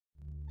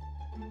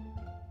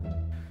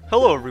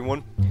Hello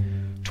everyone.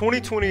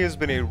 2020 has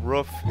been a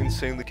rough,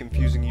 insanely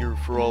confusing year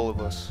for all of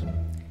us.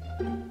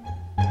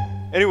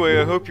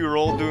 Anyway, I hope you're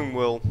all doing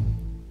well.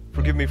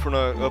 Forgive me for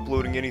not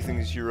uploading anything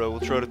this year. I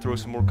will try to throw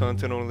some more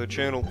content on the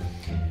channel.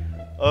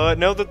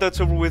 Now that that's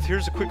over with,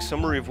 here's a quick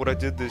summary of what I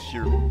did this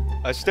year.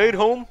 I stayed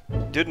home,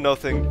 did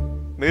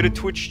nothing, made a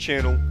Twitch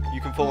channel.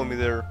 You can follow me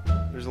there.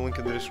 There's a link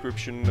in the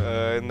description,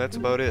 and that's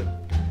about it.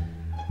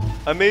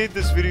 I made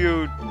this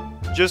video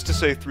just to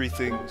say 3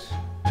 things.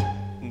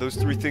 And those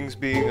 3 things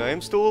being, I am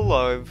still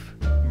alive,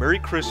 Merry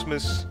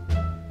Christmas,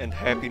 and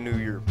Happy New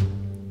Year.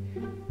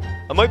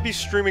 I might be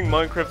streaming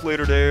Minecraft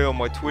later today on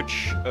my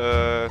Twitch.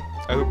 I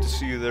hope to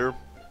see you there.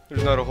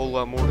 There's not a whole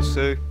lot more to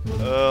say.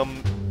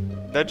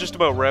 That just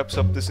about wraps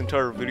up this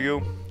entire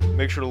video.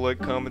 Make sure to like,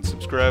 comment,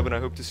 subscribe, and I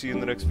hope to see you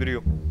in the next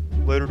video.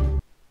 Later.